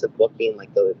process of booking,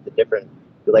 like the different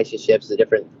relationships, the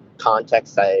different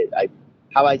contexts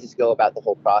how I just go about the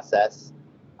whole process.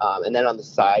 And then on the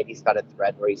side, he's got a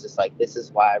thread where he's just like, this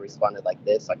is why I responded like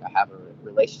this. Like, I have a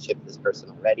relationship with this person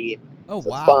already. Oh, so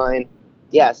wow. It's fine.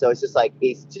 Yeah, so it's just like,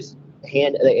 it's just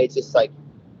like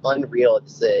unreal.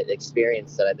 It's the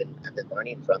experience that I've been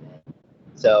learning from it.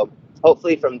 So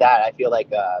hopefully from that, I feel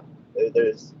like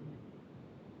there's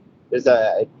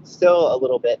still a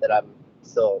little bit that I'm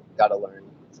still got to learn.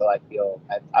 So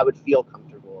I would feel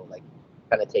comfortable, like,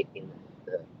 kind of taking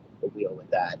the wheel with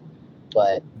that.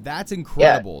 But that's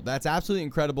incredible. Yeah. That's absolutely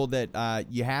incredible that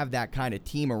you have that kind of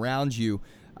team around you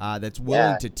that's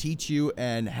willing to teach you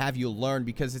and have you learn,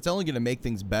 because it's only going to make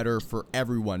things better for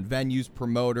everyone. Venues,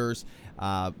 promoters,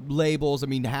 labels. I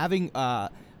mean, having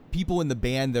people in the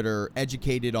band that are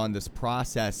educated on this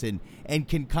process and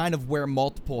can kind of wear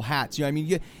multiple hats. You know what I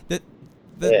mean?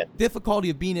 The difficulty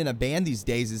of being in a band these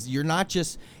days is you don't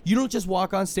just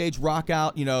walk on stage, rock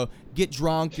out, get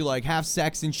drunk, you like have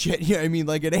sex and shit. You know what I mean?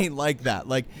 Like, it ain't like that.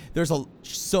 Like, there's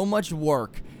so much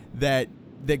work that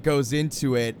goes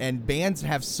into it, and bands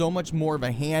have so much more of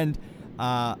a hand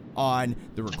on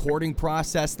the recording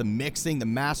process, the mixing, the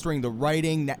mastering, the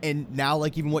writing, and now,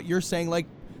 like, even what you're saying, like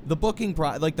the booking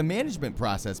like the management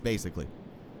process, basically.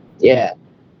 Yeah,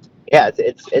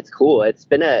 it's cool. It's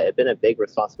been a big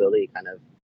responsibility, kind of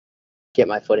get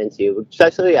my foot into.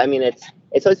 Especially, I mean,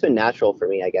 it's always been natural for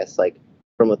me, I guess, like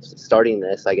from starting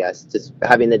this, I guess, just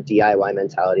having the DIY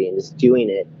mentality and just doing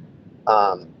it.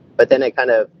 But then it kind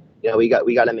of, we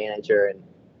got a manager, and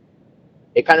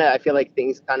it kind of, I feel like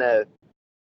things kind of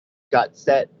got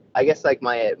set I guess like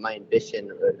my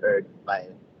ambition or my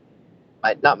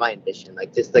not my ambition,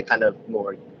 like just the kind of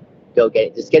more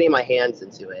just getting my hands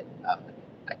into it.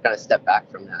 I kind of stepped back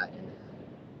from that, and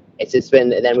it's just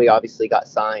been. And then we obviously got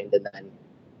signed, and then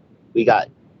we got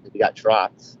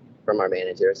dropped from our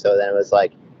manager. So then it was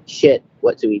like, shit,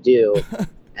 what do we do?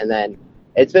 And then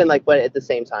it's been like, but at the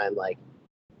same time, like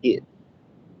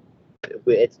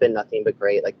it's been nothing but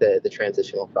great. Like the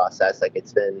transitional process, like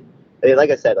it's been, I mean,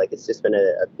 like I said, like it's just been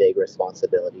a big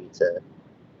responsibility to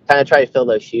kind of try to fill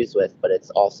those shoes with, but it's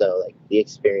also like the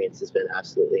experience has been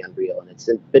absolutely unreal, and it's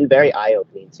been very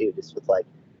eye-opening too, just with like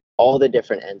all the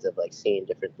different ends of like seeing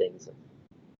different things, and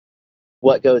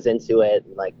what goes into it,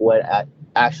 and like what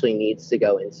actually needs to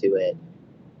go into it.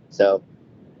 So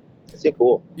it's been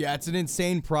cool. Yeah, it's an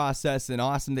insane process, and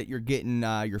awesome that you're getting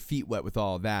your feet wet with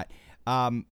all of that.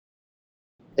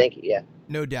 Thank you. Yeah.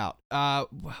 No doubt.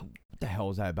 What the hell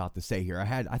was I about to say here?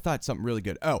 I thought something really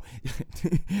good. Oh,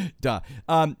 duh.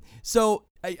 So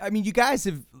I mean, you guys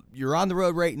you're on the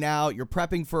road right now. You're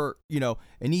prepping for,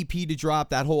 an EP to drop,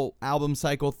 that whole album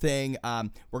cycle thing.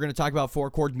 We're going to talk about Four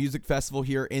Chord Music Festival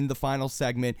here in the final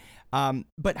segment.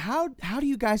 But how do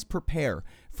you guys prepare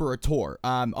for a tour?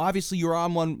 Obviously you're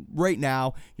on one right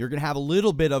now. You're going to have a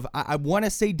little bit of, I want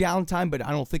to say downtime, but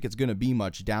I don't think it's going to be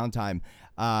much downtime.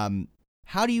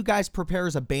 How do you guys prepare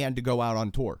as a band to go out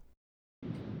on tour?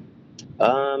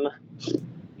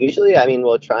 Usually, I mean,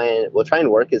 we'll try and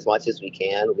work as much as we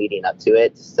can leading up to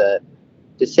it, just to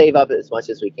save up as much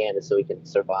as we can, just so we can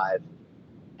survive.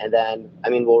 And then, I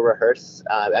mean, we'll rehearse.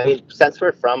 I mean, since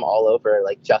we're from all over,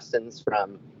 like Justin's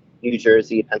from New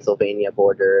Jersey, Pennsylvania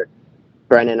border,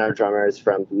 Brennan, our drummer, is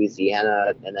from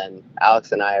Louisiana, and then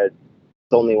Alex and I are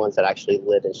the only ones that actually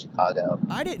live in Chicago.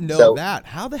 I didn't know that.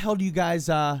 How the hell do you guys?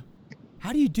 How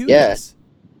do you do this?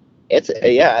 It's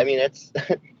I mean, it's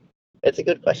it's a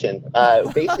good question.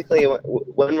 Basically,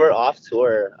 when we're off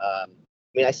tour, I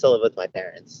mean, I still live with my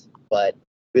parents, but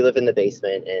we live in the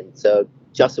basement, and so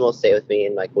Justin will stay with me,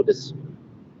 and like we'll just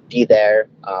be there.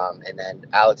 And then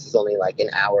Alex is only like an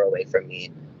hour away from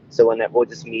me, so we'll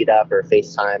just meet up or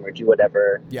FaceTime or do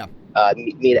whatever. Yeah.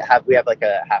 We have like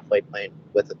a halfway point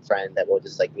with a friend that we'll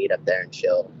just like meet up there and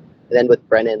chill. And then with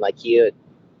Brennan, like he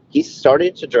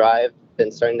started to drive,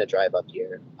 been starting to drive up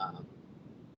here.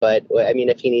 But I mean,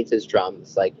 if he needs his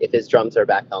drums, like if his drums are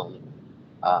back home,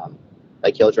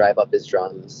 like he'll drive up his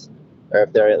drums, or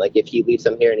if he leaves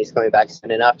them here and he's coming back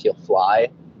soon enough, he'll fly.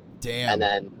 Damn. And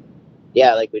then,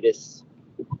 yeah, like we just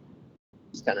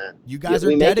kind of, you guys are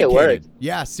we dedicated. Make it work.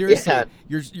 Yeah, seriously, yeah.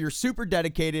 You're super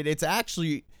dedicated. It's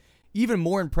actually even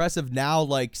more impressive now,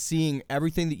 like seeing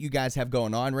everything that you guys have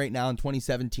going on right now in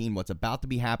 2017, what's about to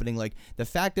be happening, like the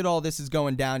fact that all this is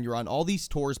going down, you're on all these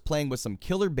tours playing with some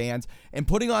killer bands and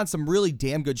putting on some really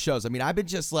damn good shows. I mean, I've been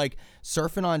just like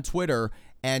surfing on Twitter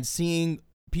and seeing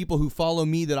people who follow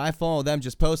me that I follow them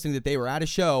just posting that they were at a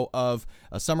show of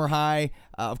a Summer High,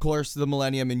 of course, the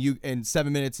Millennium, and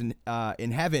 7 Minutes in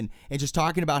Heaven, and just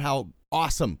talking about how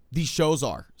awesome these shows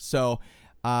are. So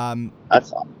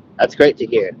that's great to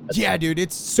hear. Yeah, dude,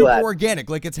 it's super organic.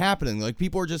 Like it's happening. Like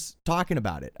people are just talking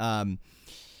about it.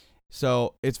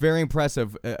 So it's very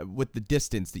impressive with the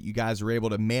distance that you guys are able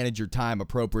to manage your time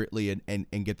appropriately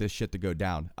and get this shit to go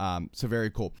down. So very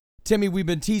cool. Timmy, we've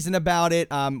been teasing about it.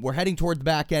 We're heading toward the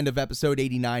back end of episode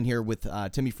 89 here with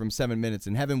Timmy from 7 Minutes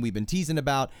in Heaven. We've been teasing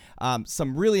about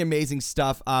some really amazing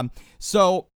stuff.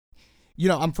 So,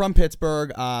 I'm from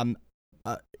Pittsburgh.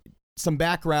 Some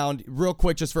background real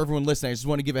quick just for everyone listening. I just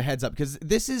want to give a heads up because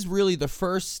this is really the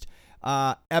first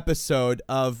episode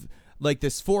of like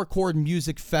this Four Chord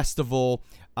Music Festival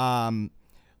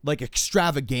like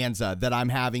extravaganza that I'm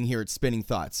having here at Spinning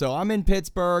Thoughts. So I'm in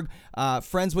Pittsburgh,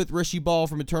 friends with Rishi Ball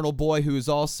from Eternal Boy, who is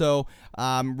also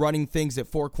running things at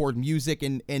Four Chord Music,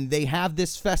 and they have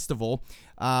this festival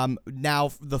now,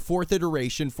 the fourth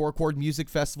iteration, Four Chord Music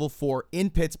Festival 4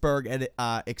 in Pittsburgh at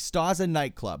Extaza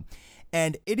Nightclub.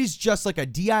 And it is just like a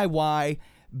DIY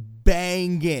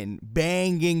banging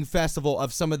festival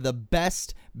of some of the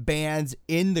best bands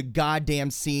in the goddamn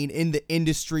scene, in the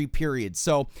industry, period.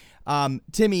 So,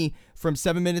 Timmy from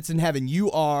 7 Minutes in Heaven,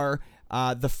 you are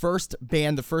the first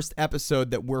band, the first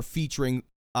episode that we're featuring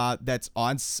that's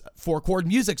on Four Chord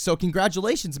Music. So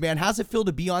congratulations, man. How's it feel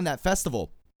to be on that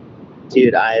festival?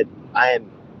 Dude, I am,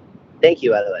 thank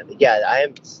you, by the way. But yeah,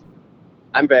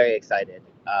 I'm very excited.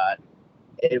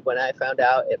 When I found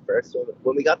out at first,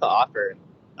 when we got the offer,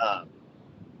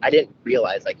 I didn't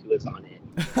realize like who was on it.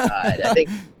 I think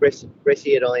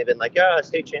Rishi had only been like, "Oh,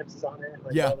 State Champs is on it."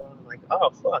 Like, yeah. I'm like, "Oh,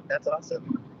 fuck, that's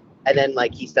awesome." And then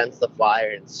like he sends the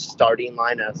flyer and starting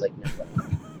line, and I was like, "No."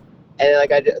 And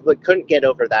like like, couldn't get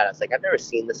over that. I was like, I've never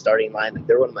seen the starting line. Like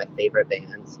they're one of my favorite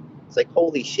bands. It's like,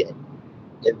 holy shit.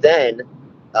 And then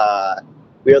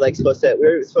we were supposed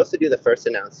to do the first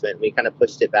announcement. We kind of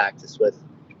pushed it back just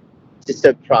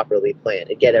to properly plan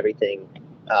and get everything.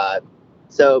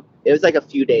 So it was like a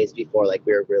few days before like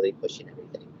we were really pushing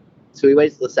everything. So we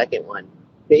waited till the second one,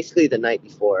 basically the night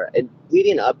before, and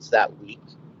leading up to that week.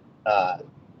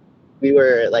 We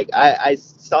were like, I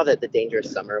saw that the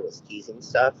Dangerous Summer was teasing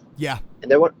stuff. Yeah.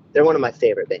 And they're one of my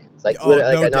favorite bands. Like,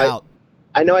 no doubt.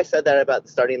 I know I said that about the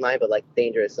starting line, but like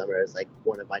Dangerous Summer is like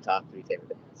one of my top 3 favorite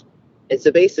bands. And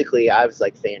so basically, I was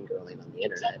like fangirling on the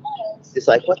internet. It's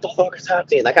like, what the fuck is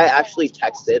happening? Like, I actually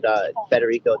texted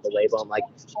Federico at the label. I'm like,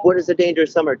 what is the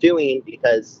Dangerous Summer doing?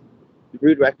 Because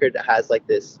Rude Record has like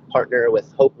this partner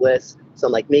with Hopeless. So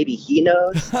I'm like, maybe he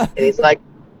knows. And he's like,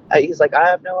 I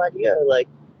have no idea. Like,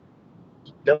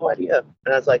 no idea.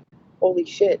 And I was like, holy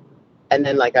shit. And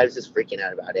then like I was just freaking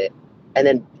out about it. And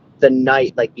then the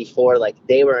night like before like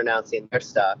they were announcing their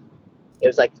stuff, it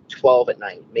was like 12 at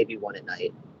night, maybe 1 at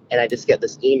night, and I just get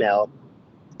this email.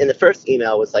 And the first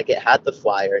email was like, it had the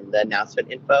flyer and the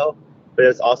announcement info, but it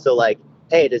was also like,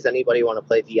 hey, does anybody want to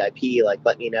play VIP? Like,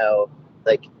 let me know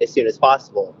like as soon as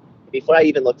possible. Before I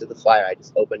even looked at the flyer, I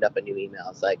just opened up a new email.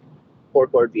 It's like, 4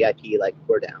 chord VIP, like,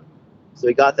 we're down. So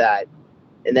we got that.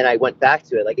 And then I went back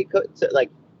to it. Like, it could, so,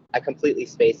 like, I completely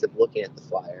spaced of looking at the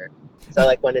flyer. So I,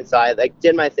 like, went inside, like,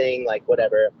 did my thing, like,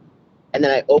 whatever. And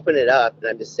then I opened it up, and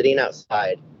I'm just sitting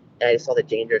outside, and I just saw the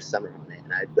Dangerous Summer on it.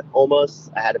 And I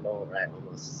had a moment where I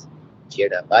almost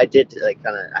cheered up. I did, like,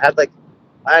 kind of, I had, like,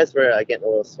 my eyes were getting a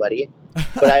little sweaty.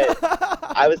 But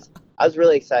I was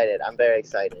really excited. I'm very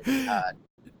excited.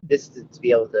 Just to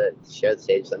be able to share the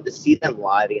stage with them, to see them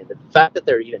live again, the fact that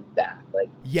they're even back, like,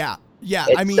 yeah,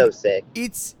 it's I mean, so sick.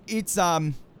 It's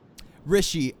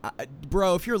Rishi,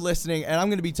 bro, if you're listening, and I'm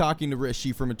going to be talking to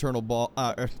Rishi from Eternal Boy,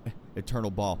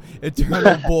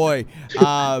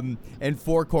 and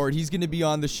 4 chord. He's going to be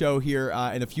on the show here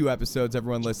in a few episodes.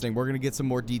 Everyone listening, we're going to get some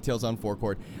more details on 4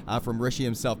 chord from Rishi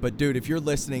himself. But dude, if you're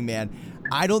listening, man,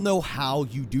 I don't know how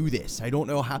you do this. I don't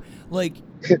know how, like,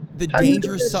 the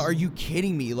Dangerous. Are you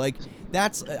kidding me? Like,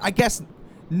 that's, I guess,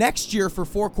 next year for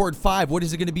 4 chord 5, what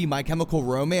is it going to be? My Chemical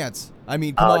Romance? I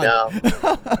mean, come on. No.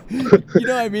 You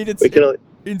know what I mean? It's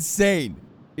insane.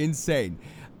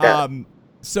 Yeah.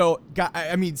 So,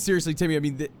 I mean, seriously, Timmy, I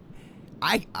mean,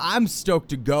 I'm stoked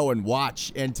to go and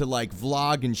watch and to, like,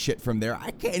 vlog and shit from there.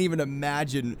 I can't even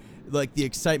imagine, like, the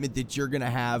excitement that you're going to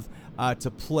have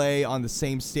to play on the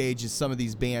same stage as some of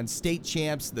these bands. State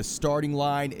champs, the starting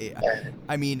line.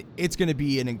 I mean, it's going to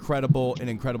be an incredible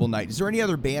night. Is there any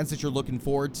other bands that you're looking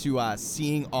forward to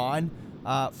seeing on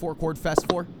 4 chord Fest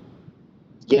 4?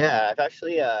 Yeah, I've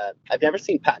actually I've never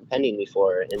seen Patent Pending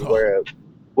before, and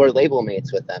we're label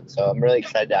mates with them, so I'm really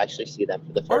excited to actually see them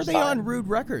for the first time. Are they on Rude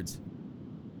Records?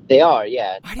 They are,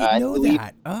 yeah. I didn't know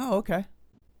that. Oh, okay.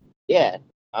 Yeah.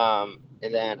 And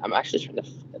then I'm actually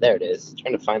there it is,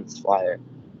 trying to find this flyer.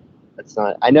 That's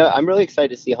not, I know, I'm really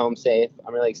excited to see Home Safe.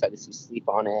 I'm really excited to see Sleep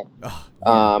on it. Oh,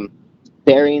 yeah.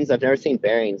 Bearings, I've never seen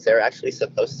Bearings. They're actually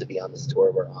supposed to be on this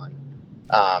tour we're on.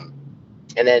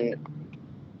 And then,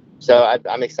 so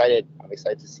I'm excited. I'm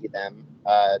excited to see them.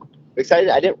 I'm excited.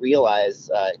 I didn't realize,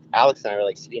 Alex and I were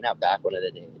like sitting out back one of the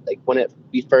days, like when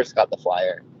we first got the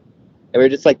flyer. And we were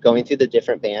just like going through the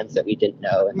different bands that we didn't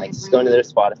know and like just going to their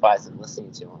Spotifys and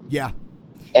listening to them. Yeah.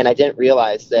 And I didn't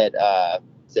realize that,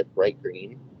 is it Bright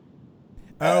Green?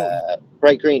 Oh.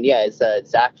 Bright Green, yeah, it's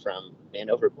Zach from Man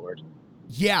Overboard.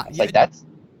 Yeah. It's like that's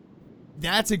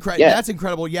incredible. Yeah. That's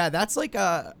incredible. Yeah, that's like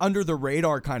a under the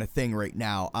radar kind of thing right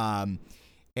now.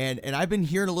 And I've been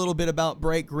hearing a little bit about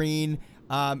Bright Green.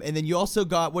 And then you also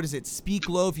got, what is it? Speak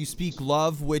Low If You Speak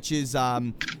Love, which is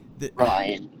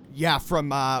Ryan. Yeah,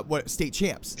 from State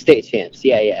Champs. State Champs,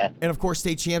 yeah. And of course,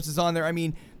 State Champs is on there. I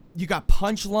mean, you got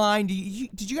Punchline.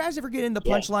 Did you guys ever get into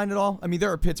Punchline at all? I mean,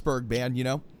 they're a Pittsburgh band, you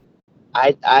know.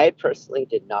 I personally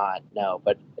did not know,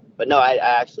 but no, I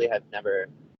actually have never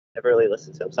really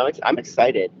listened to them. So I'm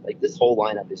excited. Like this whole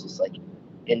lineup is just like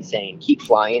insane. Keep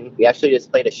Flying. We actually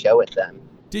just played a show with them.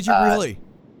 Did you really?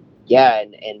 Yeah,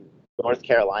 in North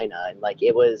Carolina, and like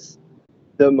it was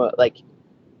the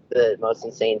most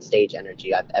insane stage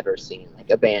energy I've ever seen, like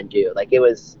a band do. Like it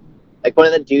was like one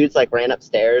of the dudes like ran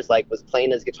upstairs, like was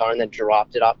playing his guitar and then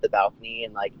dropped it off the balcony,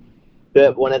 and like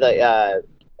one of the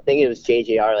I think it was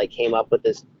JJR like came up with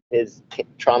his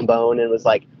trombone and was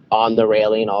like on the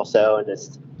railing also, and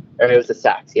it was a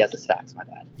sax. He has a sax, my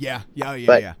bad. Yeah.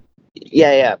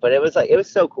 But it was like it was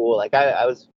so cool. Like I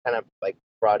was kind of like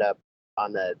brought up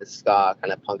on the ska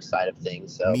kind of punk side of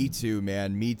things. So Me too,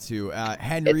 man. Me too.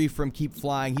 Henry from Keep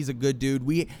Flying, he's a good dude.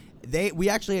 We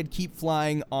actually had Keep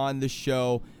Flying on the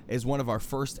show as one of our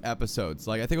first episodes.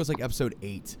 Like I think it was like episode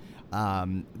 8.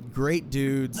 Great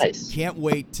dudes. Nice. Can't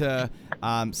wait to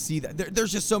see that.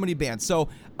 There's just so many bands. So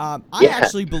I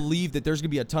actually believe that there's gonna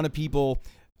be a ton of people.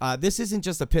 This isn't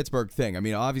just a Pittsburgh thing. I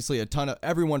mean, obviously, a ton of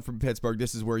everyone from Pittsburgh.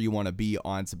 This is where you want to be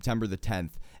on September the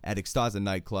 10th at Extaza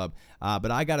Nightclub. But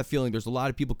I got a feeling there's a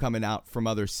lot of people coming out from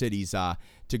other cities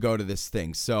to go to this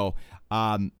thing. So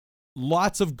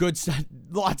lots of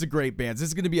lots of great bands. This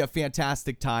is going to be a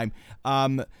fantastic time.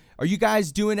 Are you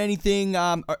guys doing anything?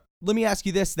 Let me ask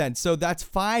you this then. So that's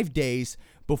 5 days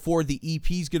before the EP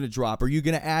is going to drop. Are you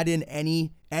going to add in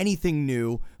anything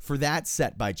new for that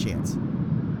set by chance?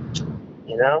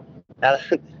 You know, now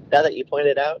that you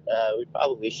pointed out, we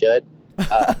probably should.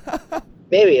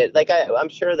 Maybe, I'm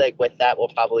sure, with that, we'll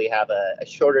probably have a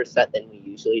shorter set than we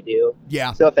usually do.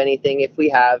 Yeah. So if anything, if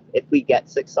we get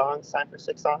 6 songs, time for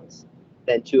 6 songs,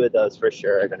 then 2 of those for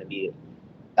sure are going to be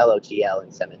LOTL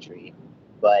and Symmetry.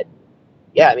 But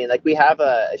yeah, I mean, we have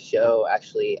a show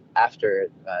actually after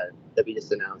that we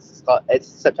just announced. It's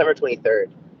September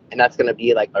 23rd, and that's going to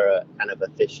be our kind of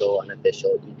unofficial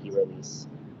EP release.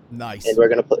 Nice. And we're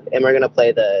gonna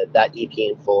play that EP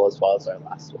in full as well as our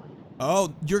last one.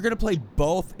 Oh, you're gonna play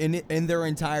both in their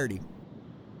entirety.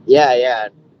 Yeah.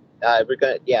 We're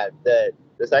gonna. Yeah.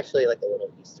 There's actually a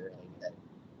little Easter egg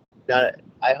that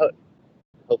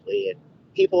hopefully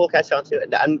people will catch on to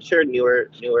it. I'm sure newer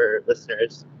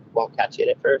listeners won't catch it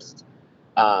at first,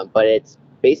 but it's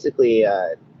basically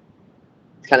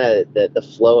kind of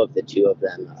the flow of the two of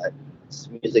them,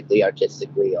 musically,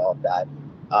 artistically, all of that.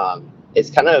 It's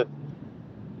kind of,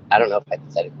 I don't know if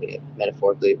hypothetically,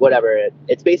 metaphorically, whatever.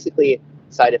 It's basically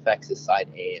Side Effects is side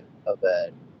A of a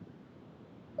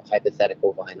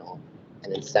hypothetical vinyl,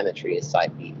 and then Symmetry is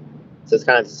side B. So it's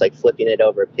kind of just flipping it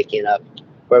over, picking up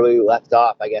where we left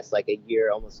off, I guess, a year,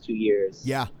 almost 2 years.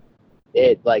 Yeah.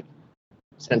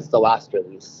 Since the last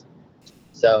release.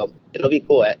 So it'll be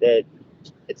cool.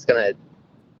 It's going to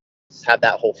have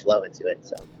that whole flow into it.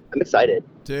 So I'm excited.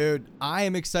 Dude, I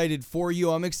am excited for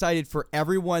you. I'm excited for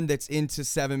everyone that's into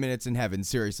 7 Minutes in Heaven.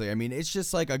 Seriously. I mean, it's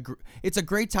just it's a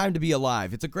great time to be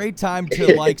alive. It's a great time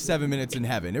to like 7 Minutes in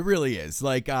Heaven. It really is.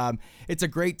 It's a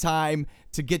great time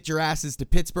to get your asses to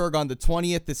Pittsburgh on the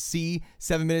 20th to see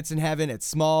 7 Minutes in Heaven at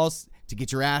Smalls, to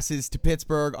get your asses to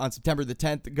Pittsburgh on September the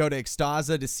 10th, to go to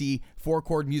Extaza to see 4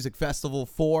 Chord Music Festival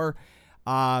 4.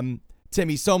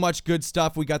 Timmy, so much good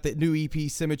stuff. We got the new EP,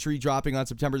 Symmetry, dropping on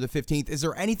September the 15th. Is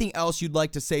there anything else you'd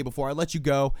like to say before I let you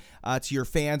go to your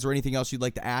fans, or anything else you'd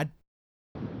like to add?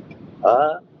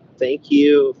 Thank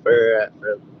you for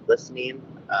listening.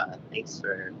 Thanks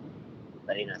for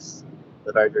letting us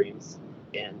live our dreams.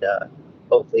 And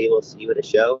hopefully we'll see you at a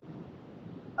show.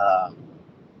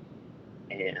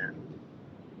 And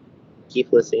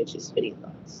keep listening to Spinning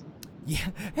Thoughts. Yeah.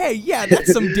 Hey, yeah,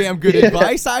 that's some damn good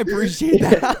advice. I appreciate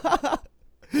that.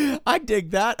 I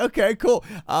dig that. Okay, cool.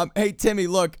 Hey, Timmy,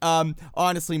 look,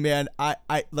 honestly, man, I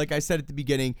like I said at the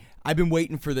beginning, I've been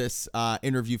waiting for this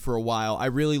interview for a while. I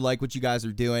really like what you guys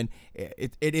are doing.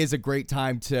 It is a great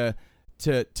time to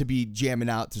be jamming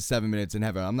out to 7 Minutes in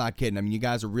Heaven. I'm not kidding. I mean, you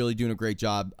guys are really doing a great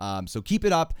job. So keep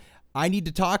it up. I need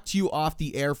to talk to you off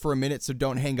the air for a minute, so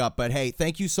don't hang up. But hey,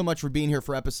 thank you so much for being here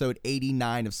for episode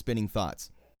 89 of Spinning Thoughts.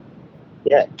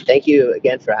 Yeah, thank you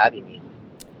again for having me.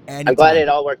 Anytime. I'm glad it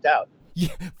all worked out.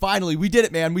 Yeah, finally, we did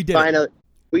it, man. We did it.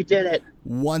 We did it.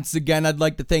 Once again, I'd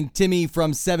like to thank Timmy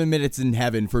from 7 Minutes in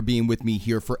Heaven for being with me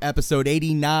here for episode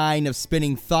 89 of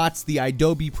Spinning Thoughts, the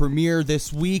Adobe premiere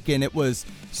this week, and it was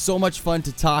so much fun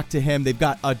to talk to him. They've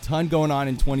got a ton going on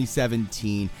in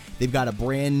 2017. They've got a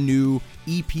brand new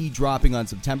EP dropping on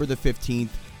September the 15th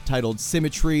titled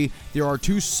Symmetry. There are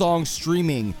 2 songs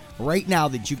streaming right now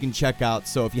that you can check out,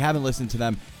 so if you haven't listened to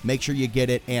them, make sure you get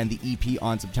it, and the EP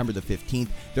on September the 15th.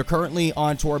 They're currently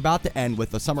on tour, about to end,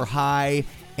 with the Summer High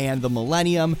and the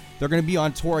Millennium. They're going to be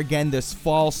on tour again this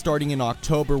fall, starting in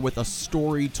October, with A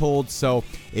Story Told. So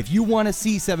if you want to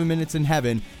see 7 Minutes in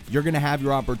Heaven, you're going to have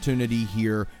your opportunity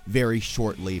here very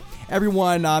shortly.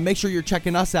 Everyone, make sure you're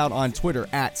checking us out on Twitter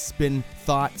at Spin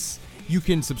Thoughts. You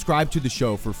can subscribe to the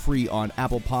show for free on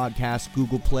Apple Podcasts,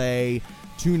 Google Play,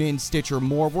 TuneIn, Stitcher,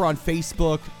 more. We're on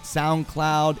Facebook,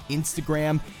 SoundCloud,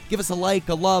 Instagram. Give us a like,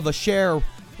 a love, a share,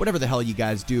 whatever the hell you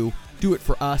guys do. Do it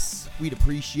for us. We'd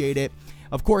appreciate it.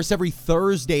 Of course, every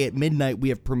Thursday at midnight, we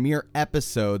have premiere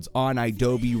episodes on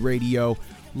Adobe Radio.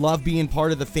 Love being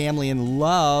part of the family and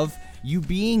love you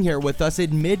being here with us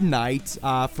at midnight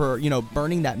for,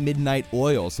 burning that midnight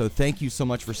oil. So thank you so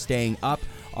much for staying up.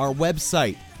 Our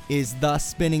website is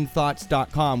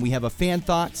thespinningthoughts.com. We have a fan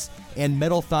thoughts and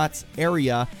metal thoughts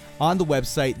area on the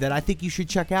website that I think you should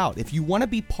check out. If you want to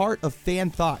be part of fan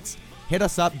thoughts, hit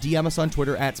us up, DM us on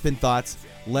Twitter @SpinThoughts.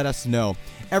 Let us know.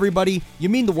 Everybody, you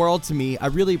mean the world to me. I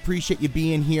really appreciate you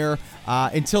being here.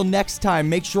 Until next time,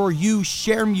 make sure you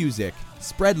share music,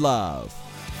 spread love.